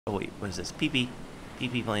Oh wait, what is this? PP.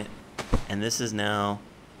 PP plant. And this is now...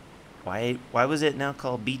 Why was it now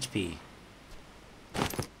called Beach Pea?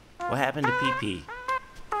 What happened to PP?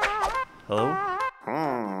 Hello?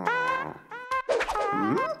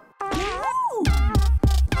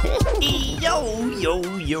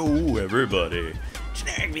 Yo, everybody.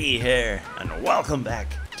 Generikb here, and welcome back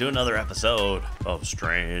to another episode of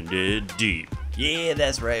Stranded Deep. Yeah,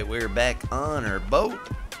 that's right, we're back on our boat,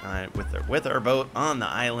 with our boat on the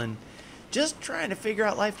island, just trying to figure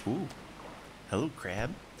out life. Ooh, hello,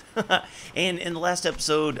 crab. And in the last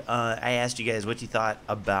episode, I asked you guys what you thought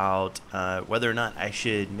about whether or not I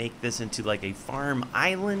should make this into like a farm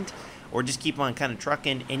island or just keep on kind of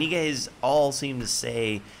trucking, and you guys all seem to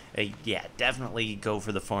say, yeah, definitely go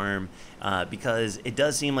for the farm, because it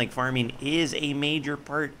does seem like farming is a major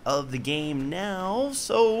part of the game now,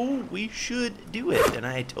 so we should do it, and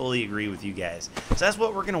I totally agree with you guys. So that's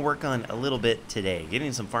what we're going to work on a little bit today,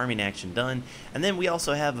 getting some farming action done, and then we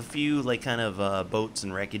also have a few like kind of boats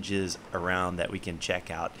and wreckages around that we can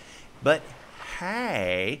check out. But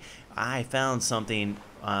hey, I found something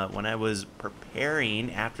when I was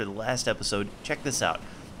preparing after the last episode. Check this out.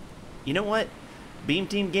 You know what? Beam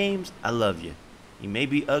Team Games, I love you. You may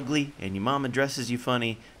be ugly and your mama dresses you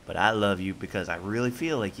funny, but I love you because I really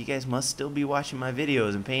feel like you guys must still be watching my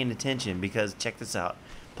videos and paying attention, because check this out.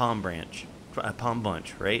 Palm bunch,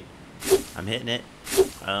 right? I'm hitting it.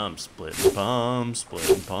 Splitting palm,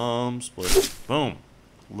 split. Boom.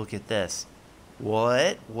 Look at this.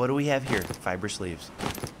 What do we have here? Fiber sleeves.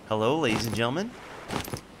 Hello, ladies and gentlemen.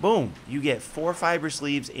 Boom. You get 4 fiber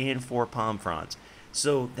sleeves and 4 palm fronds.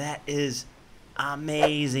 So that is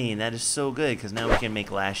amazing. That is so good, because now we can make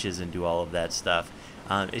lashes and do all of that stuff.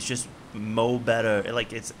 It's just better.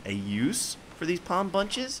 Like, it's a use for these palm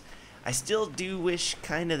bunches. I still do wish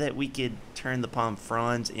kind of that we could turn the palm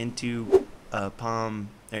fronds into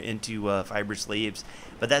fiber sleeves,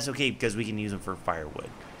 but that's okay because we can use them for firewood.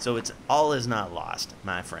 So it's all is not lost,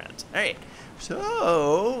 my friends. All right.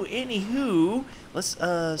 So anywho, let's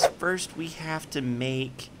first we have to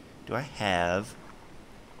make. Do I have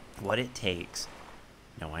what it takes?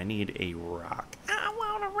 No, I need a rock. I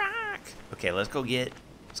want a rock. Okay, let's go get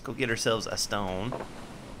ourselves a stone.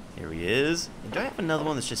 Here he is. Do I have another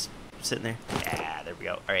one that's just sitting there? Yeah, there we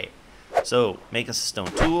go. All right. So make us a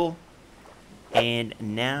stone tool, and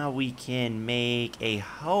now we can make a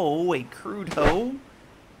hoe, a crude hoe.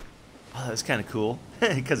 Oh, that's kind of cool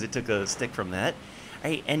because it took a stick from that.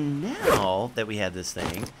 All right, and now that we have this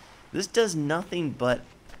thing, this does nothing but,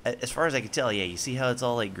 as far as I can tell, yeah, you see how it's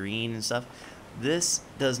all like green and stuff? This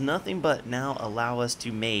does nothing but now allow us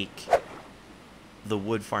to make the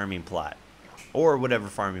wood farming plot, or whatever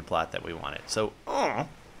farming plot that we wanted. So,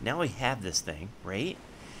 now we have this thing, right?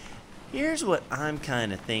 Here's what I'm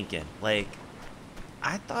kind of thinking. Like,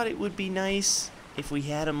 I thought it would be nice if we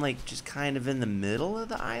had them like just kind of in the middle of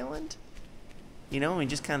the island, you know, and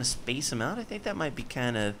just kind of space them out. I think that might be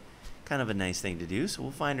kind of a nice thing to do. So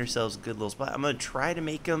we'll find ourselves a good little spot. I'm gonna try to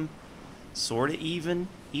make them sort of even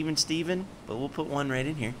Steven, but we'll put one right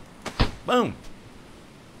in here. Boom.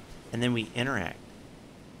 And then we interact.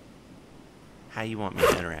 How you want me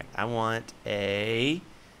to interact? I want a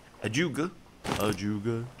Ajuga,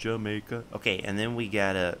 Jamaica. Okay, and then we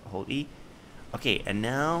gotta hold E. Okay, and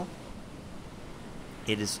now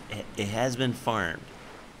it has been farmed.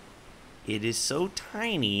 It is so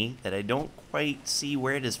tiny that I don't quite see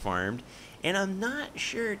where it is farmed, and I'm not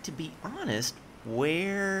sure, to be honest,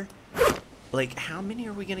 where, like, how many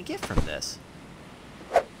are we gonna get from this,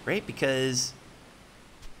 right? Because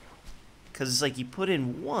it's like you put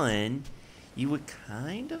in one, you would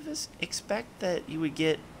kind of expect that you would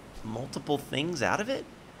get multiple things out of it.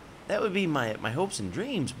 That would be my hopes and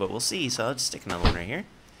dreams, but we'll see. So I'll just stick another one right here.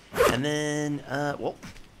 And then, well,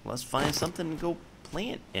 let's find something to go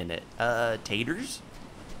plant in it. Taters?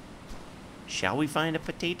 Shall we find a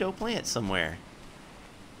potato plant somewhere?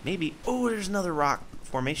 Maybe. Oh, there's another rock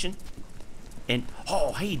formation. And,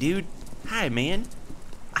 oh, hey, dude. Hi, man.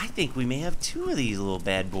 I think we may have 2 of these little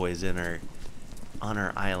bad boys on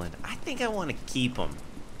our island. I think I want to keep them.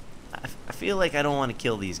 I feel like I don't want to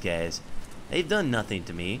kill these guys. They've done nothing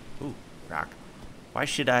to me. Ooh, rock. Why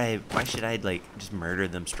should I like just murder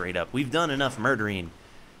them straight up? We've done enough murdering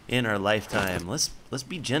in our lifetime. Let's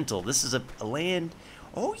be gentle. This is a land.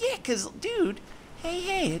 Oh yeah, cause dude,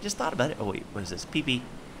 hey, I just thought about it. Oh wait, what is this? PP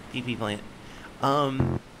plant.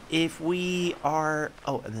 If we are,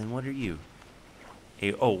 and then what are you?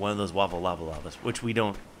 One of those lava lavas, which we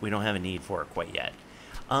don't have a need for quite yet.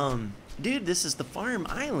 Dude, this is the farm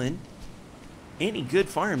island. Any good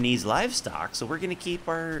farm needs livestock, so we're gonna keep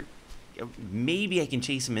our. Maybe I can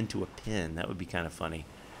chase him into a pen. That would be kind of funny.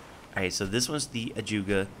 Alright, so this one's the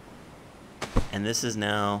Ajuga. And this is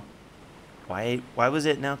now... Why was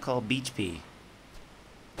it now called Beach Pea?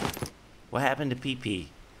 What happened to PP?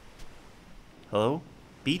 Hello?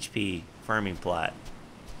 Beach Pea farming plot.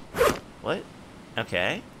 What?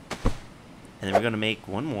 Okay. And then we're going to make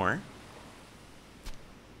one more.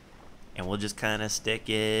 And we'll just kind of stick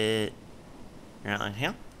it around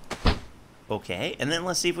here. Okay. And then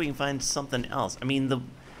let's see if we can find something else. I mean, the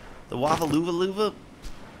Wafaluva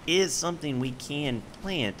is something we can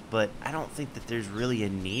plant, but I don't think that there's really a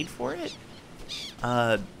need for it.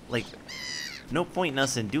 Like, no point in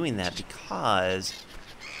us in doing that because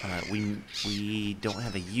we don't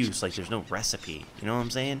have a use. Like, there's no recipe. You know what I'm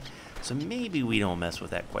saying? So maybe we don't mess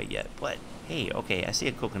with that quite yet. But, hey, okay, I see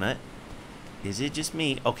a coconut. Is it just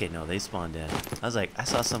me? Okay, no, they spawned in. I was like, I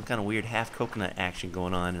saw some kind of weird half coconut action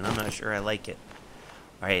going on, and I'm not sure I like it.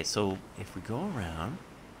 Alright, so if we go around...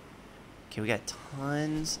 Okay, we got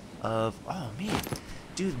tons of... Oh, man.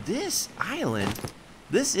 Dude, this island...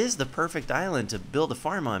 This is the perfect island to build a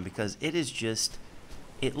farm on because it is just...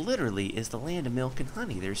 It literally is the land of milk and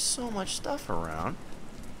honey. There's so much stuff around.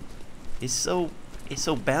 It's so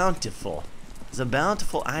bountiful. It's a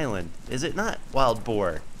bountiful island. Is it not? Wild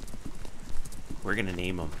boar. We're gonna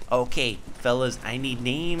name them. Okay, fellas, I need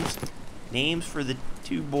names. Names for the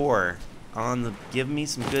two boar. On the... Give me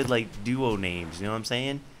some good, like, duo names. You know what I'm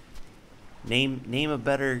saying? Name a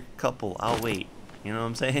better couple. I'll wait. You know what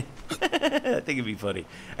I'm saying? I think it'd be funny.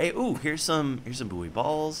 Hey, ooh, here's some buoy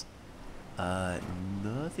balls.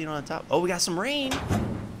 Nothing on top. Oh, we got some rain.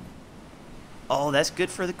 Oh, that's good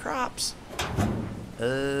for the crops.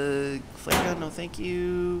 Flare gun, no thank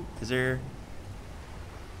you. Is there...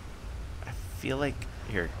 I feel like...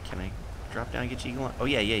 Here, can I drop down and get you eagle on? Oh,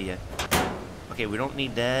 yeah. Okay, we don't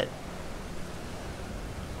need that.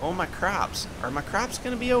 Oh, my crops. Are my crops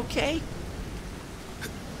gonna be okay?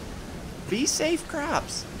 Be safe,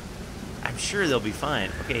 crops. I'm sure they'll be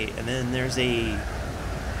fine. Okay, and then there's a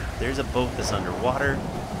boat that's underwater,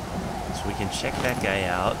 so we can check that guy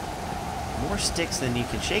out. More sticks than you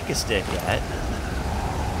can shake a stick at.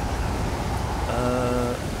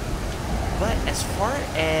 But as far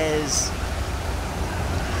as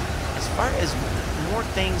more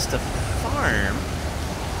things to farm,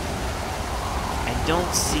 I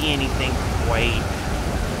don't see anything quite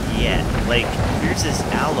yet. Like, here's this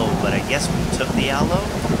aloe, but I guess we took the aloe.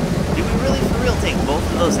 Did we really for real take both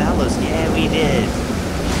of those aloes? Yeah, we did.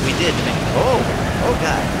 We did. Oh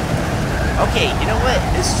god. Okay, you know what?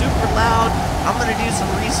 It's super loud. I'm gonna do some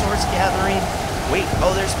resource gathering. Wait,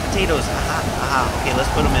 oh, there's potatoes. Aha. Okay, let's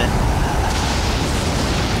put them in.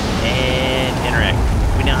 And interact.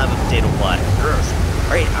 We now have a potato plot.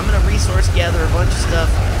 Alright, I'm gonna resource gather a bunch of stuff.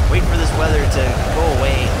 Wait for this weather to go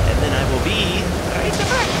away, and then I will be right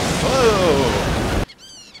back. Whoa!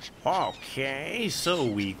 Okay, so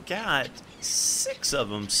we've got 6 of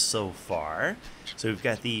them so far. So we've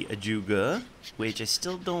got the Ajuga, which I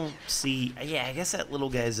still don't see. Yeah, I guess that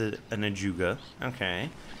little guy's an Ajuga.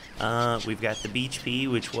 Okay. We've got the Beach Pea,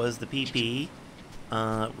 which was the PP.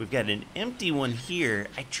 We've got an empty one here.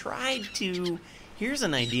 I tried to... Here's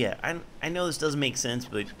an idea. I know this doesn't make sense,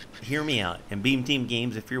 but hear me out. And Beam Team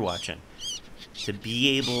Games, if you're watching. To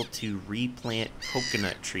be able to replant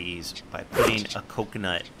coconut trees by putting a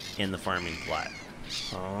coconut in the farming plot.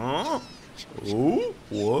 Oh,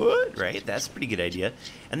 what? Right? That's a pretty good idea.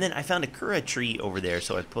 And then I found a Kura tree over there,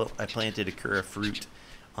 so I planted a Kura fruit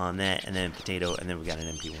on that, and then potato, and then we got an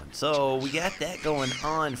empty one. So we got that going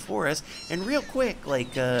on for us. And real quick,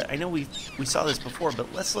 like, I know we saw this before,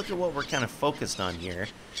 but let's look at what we're kind of focused on here.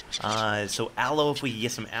 So aloe, if we could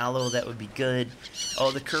get some aloe, that would be good.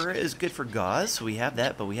 Oh, the Kura is good for gauze, so we have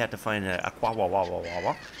that, but we have to find a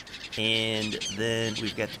quawa. And then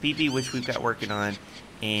we've got the PP, which we've got working on,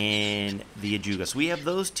 and the Ajuga. So we have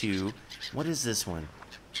those two. What is this one?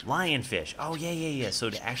 Lionfish. Oh, yeah. So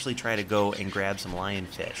to actually try to go and grab some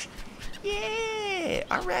lionfish. Yeah!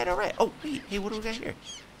 Alright. Oh, wait. Hey, what do we got here?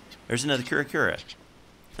 There's another Kura.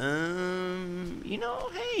 You know,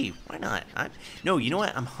 hey, why not? No, you know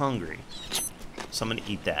what? I'm hungry. So I'm going to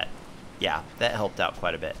eat that. Yeah, that helped out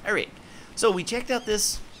quite a bit. Alright. So we checked out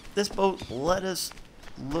this boat. Let us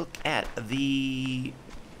look at the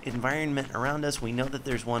environment around us. We know that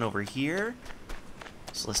there's one over here.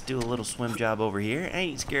 So let's do a little swim job over here. I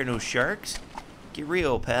ain't scared of no sharks. Get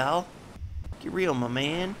real, pal. Get real, my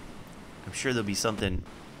man. I'm sure there'll be something.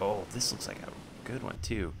 Oh, this looks like a good one,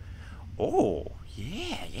 too. Oh,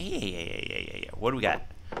 yeah. What do we got?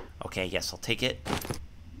 Okay, yes, I'll take it.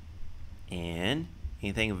 And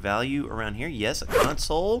anything of value around here? Yes, a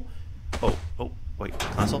console. Oh, wait,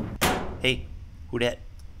 console. Hey, who dat?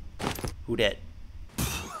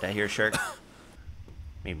 Did I hear a shark?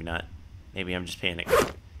 Maybe not. Maybe I'm just panicked.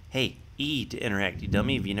 Hey, E to interact, you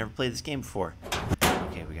dummy. Have you never played this game before?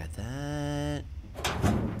 Okay, we got that.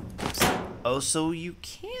 Oh, so you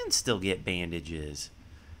can still get bandages.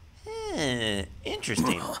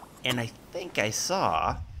 Interesting. And I think I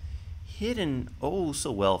saw, hidden oh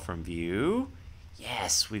so well from view.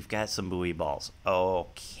 Yes, we've got some buoy balls.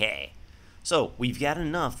 Okay. So, we've got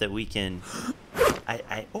enough that we can...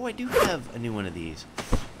 I do have a new one of these.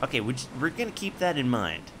 Okay, we're going to keep that in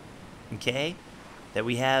mind. Okay? That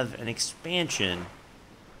we have an expansion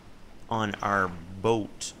on our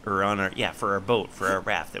boat, or on our, yeah, for our boat, for our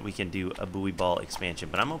raft, that we can do a buoy ball expansion.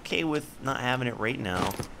 But I'm okay with not having it right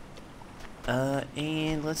now.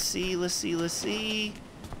 And let's see.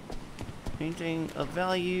 Anything of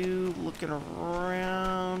value, looking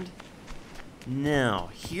around. Now,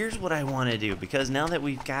 here's what I want to do, because now that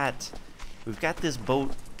we've got this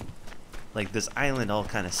boat, like this island all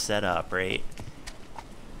kind of set up, right?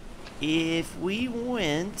 If we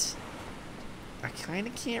went, I kind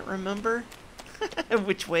of can't remember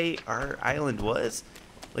which way our island was,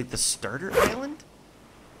 like the starter island.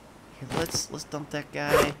 Here, let's dump that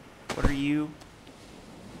guy. What are you?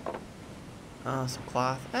 Some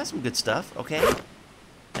cloth. That's some good stuff. Okay.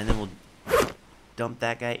 And then we'll dump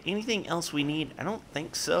that guy. Anything else we need? I don't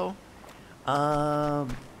think so.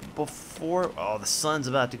 Before... Oh, the sun's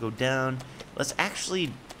about to go down. Let's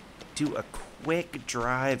actually do a quick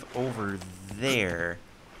drive over there.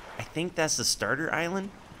 I think that's the starter island.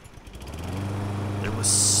 There was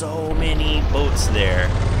so many boats there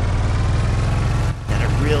that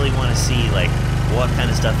I really want to see, like, what kind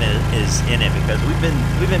of stuff is in it, because we've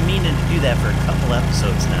been meaning to do that for a couple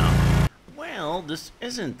episodes now. Well, this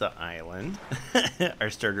isn't the island, our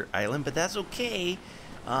starter island, but that's okay,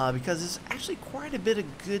 because there's actually quite a bit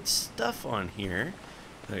of good stuff on here.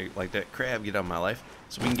 Like that crab, get out of my life.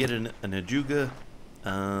 So we can get an ajuga.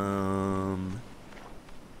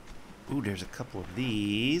 Ooh, there's a couple of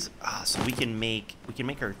these. So we can make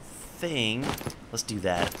our thing. Let's do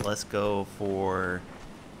that. Let's go for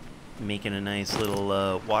making a nice little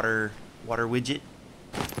water widget.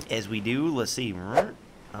 As we do, let's see.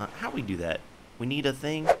 How we do that? We need a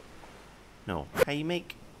thing. No, how you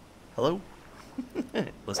make? Hello.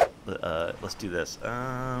 Let's do this.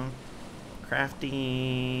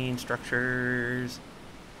 Crafting structures.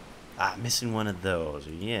 Missing one of those.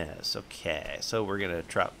 Yes. Okay. So we're gonna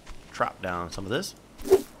drop down some of this.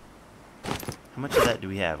 How much of that do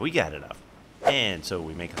we have? We got enough. And so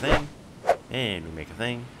we make a thing. And we make a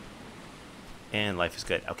thing. And life is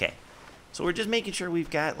good. Okay. So we're just making sure we've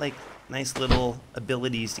got, like, nice little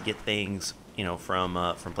abilities to get things, you know, from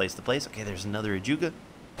place to place. Okay, there's another ajuga.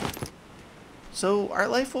 So our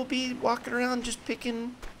life will be walking around just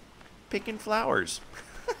picking flowers.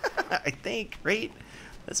 I think, right?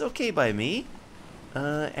 That's okay by me.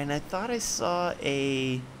 And I thought I saw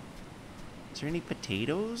a... Is there any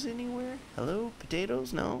potatoes anywhere? Hello?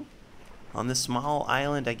 Potatoes? No? On this small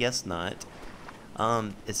island, I guess not.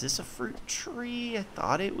 Is this a fruit tree? I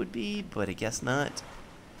thought it would be, but I guess not.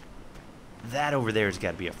 That over there has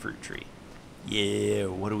got to be a fruit tree. Yeah,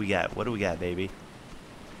 what do we got? What do we got, baby?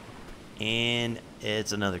 And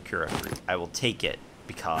it's another Kura fruit. I will take it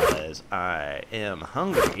because I am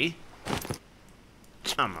hungry.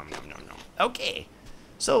 Okay.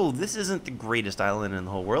 So this isn't the greatest island in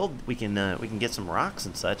the whole world. We can get some rocks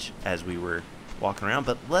and such as we were walking around,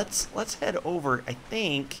 but let's head over. I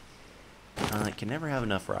think I can never have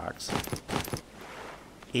enough rocks.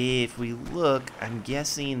 If we look, I'm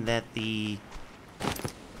guessing that the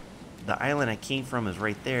island I came from is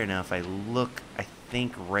right there. Now if I look, I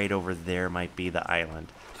think right over there might be the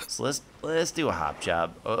island. So let's do a hop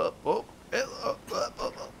job.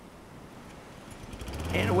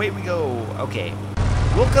 And away we go. Okay.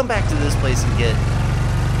 We'll come back to this place and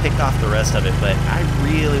pick off the rest of it, but I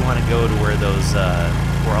really want to go to where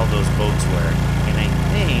where all those boats were. And I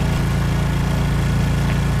think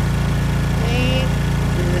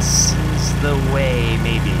this is the way,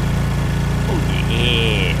 maybe.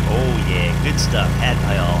 Oh yeah, good stuff. Had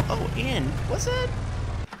my all. Oh, and what's that?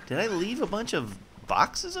 Did I leave a bunch of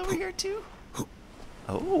boxes over here too?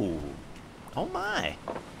 Oh my.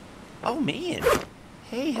 Oh man.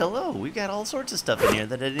 Hey, hello. We've got all sorts of stuff in here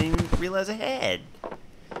that I didn't even realize I had.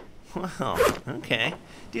 Wow, okay.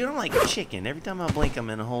 Dude, I'm like a chicken. Every time I blink, I'm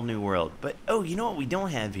in a whole new world. But, oh, you know what we don't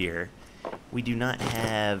have here? We do not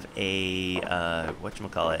have a,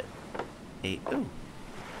 whatchamacallit? Ooh.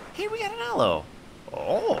 Hey, we got an aloe.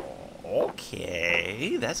 Oh,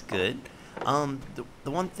 okay. That's good. The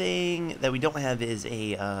one thing that we don't have is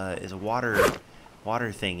a water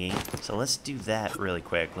thingy. So let's do that really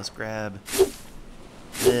quick. Let's grab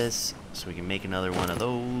this so we can make another one of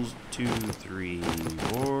those. 2, 3,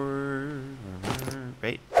 4.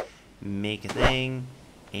 Right? Make a thing.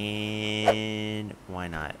 And why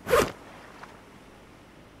not?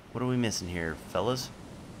 What are we missing here, fellas?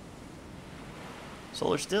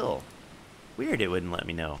 Solar still. Weird it wouldn't let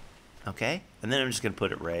me know. Okay. And then I'm just going to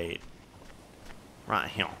put it right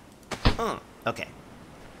here. Okay.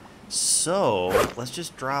 So, let's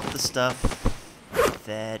just drop the stuff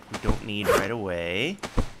that we don't need right away.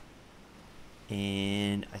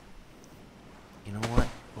 And you know what?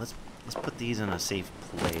 Let's put these in a safe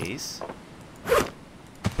place.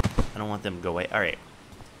 I don't want them to go away. All right.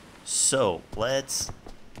 So, let's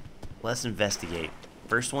investigate.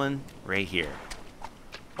 First one right here.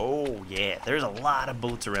 Oh yeah, there's a lot of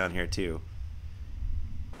boats around here too.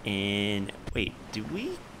 And wait, did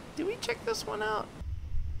we check this one out?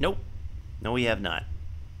 Nope. No, we have not.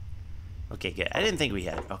 Okay, good. I didn't think we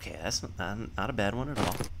had. Okay, that's not a bad one at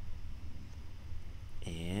all.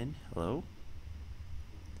 And hello,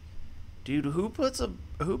 dude. Who puts?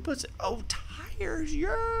 Oh, tires.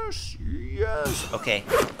 Yes, yes. Okay.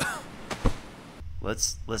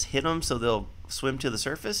 Let's hit them so they'll swim to the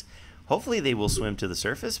surface. Hopefully they will swim to the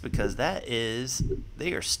surface because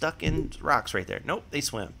they are stuck in rocks right there. Nope, they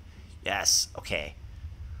swim. Yes. Okay.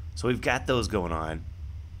 So we've got those going on.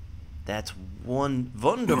 That's one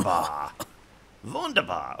wunderbar.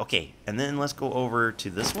 Wunderbar. Okay, and then let's go over to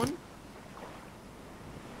this one.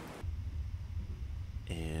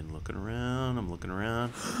 And looking around, I'm looking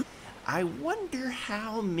around. I wonder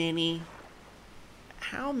how many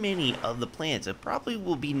of the plants. It probably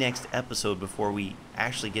will be next episode before we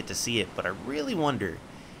actually get to see it, but I really wonder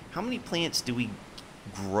how many plants do we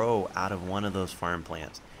grow out of one of those farm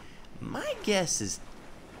plants. My guess is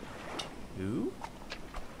 2.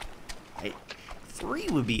 3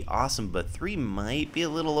 would be awesome, but 3 might be a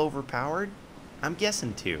little overpowered. I'm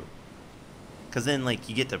guessing 2. Because then, like,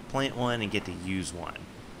 you get to plant one and get to use one.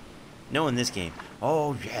 No, in this game.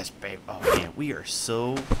 Oh, yes, babe. Oh, man, we are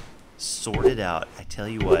so sorted out. I tell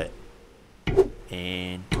you what.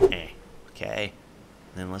 And, okay.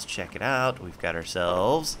 Then let's check it out. We've got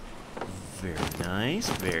ourselves. Very nice,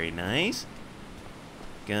 very nice.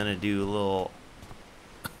 Gonna do a little,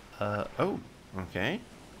 oh, okay.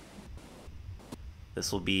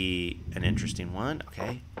 This will be an interesting one.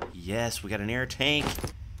 Okay. Yes, we got an air tank.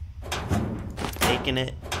 Taking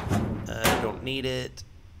it. Don't need it.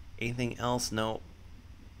 Anything else? No.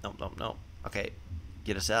 Nope, nope, nope. Okay.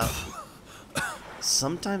 Get us out.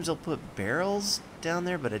 Sometimes they'll put barrels down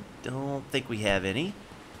there, but I don't think we have any.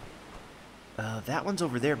 That one's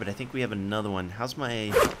over there, but I think we have another one. How's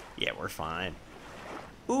my... Yeah, we're fine.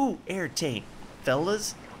 Ooh, air tank,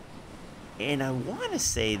 fellas. And I want to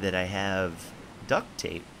say that I have duct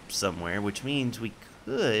tape somewhere, which means we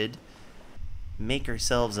could make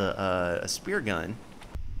ourselves a spear gun,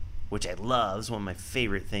 which I love. It's one of my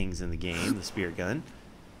favorite things in the game, the spear gun.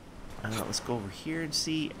 Let's go over here and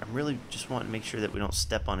see. I'm really just wanting to make sure that we don't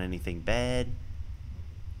step on anything bad.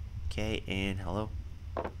 Okay, and hello.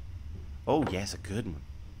 Oh, yes, a good one.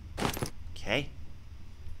 Okay.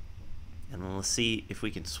 And then let's see if we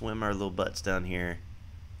can swim our little butts down here.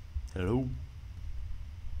 Hello?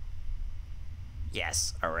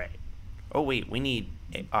 Yes, alright. Oh, wait, we need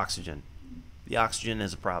oxygen. The oxygen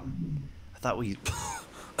is a problem. I thought we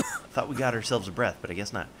got ourselves a breath, but I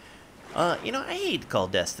guess not. You know, I hate to call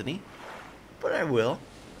Destiny, but I will.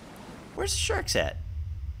 Where's the sharks at?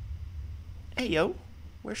 Hey, yo,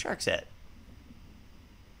 where's sharks at?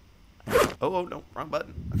 Oh, no, wrong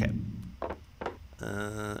button. Okay.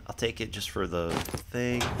 I'll take it just for the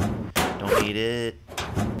thing. Don't need it.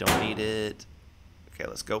 Don't need it. Okay,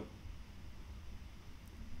 let's go.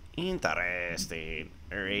 Interesting.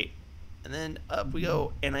 Alright. And then up we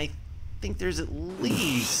go. And I think there's at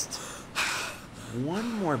least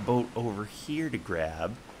one more boat over here to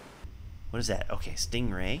grab. What is that? Okay,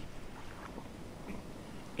 Stingray.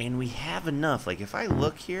 And we have enough. Like, if I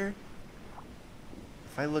look here,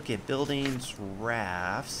 if I look at buildings,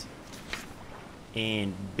 rafts,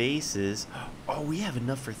 and bases, oh, we have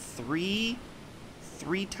enough for three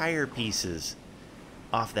tire pieces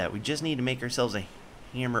off that. We just need to make ourselves a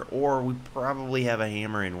hammer, or we probably have a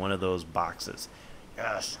hammer in one of those boxes.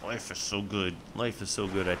 Yes, life is so good. Life is so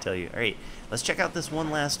good, I tell you. All right, let's check out this one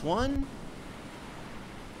last one.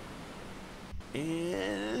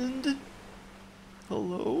 And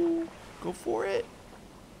hello, go for it.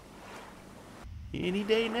 Any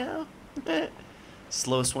day now.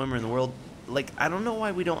 Slowest swimmer in the world. Like, I don't know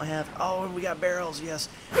why we don't have... Oh, and we got barrels, yes.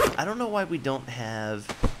 I don't know why we don't have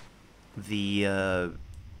the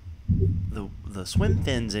the swim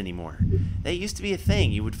fins anymore. That used to be a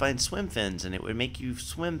thing. You would find swim fins, and it would make you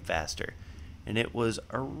swim faster. And it was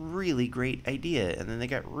a really great idea, and then they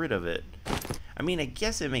got rid of it. I mean, I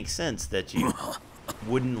guess it makes sense that you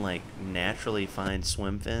wouldn't, like, naturally find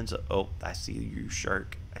swim fins. Oh, I see you,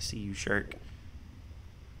 shark. I see you, shark.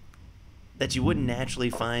 That you wouldn't naturally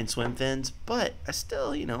find swim fins, but I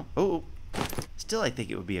still, you know, still I think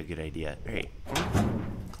it would be a good idea. All right,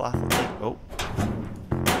 cloth,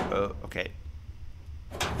 okay.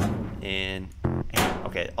 And,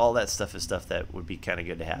 okay, all that stuff is stuff that would be kind of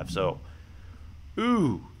good to have, so,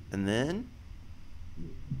 and then,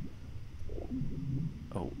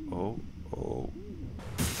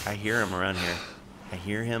 I hear him around here. I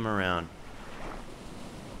hear him around.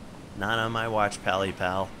 Not on my watch, pally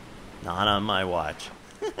pal. Not on my watch.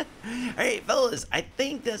 Alright, fellas, I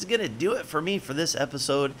think that's gonna do it for me for this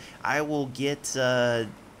episode. I will get the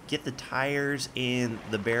tires and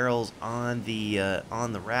the barrels on the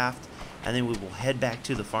raft, and then we will head back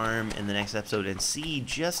to the farm in the next episode and see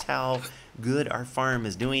just how good our farm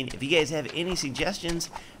is doing. If you guys have any suggestions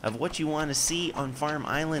of what you want to see on Farm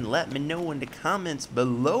Island, let me know in the comments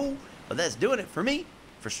below. But that's doing it for me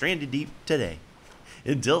for Stranded Deep today.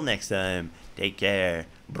 Until next time, take care,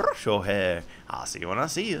 brush your hair. I'll see you when I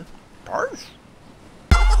see you. Peace.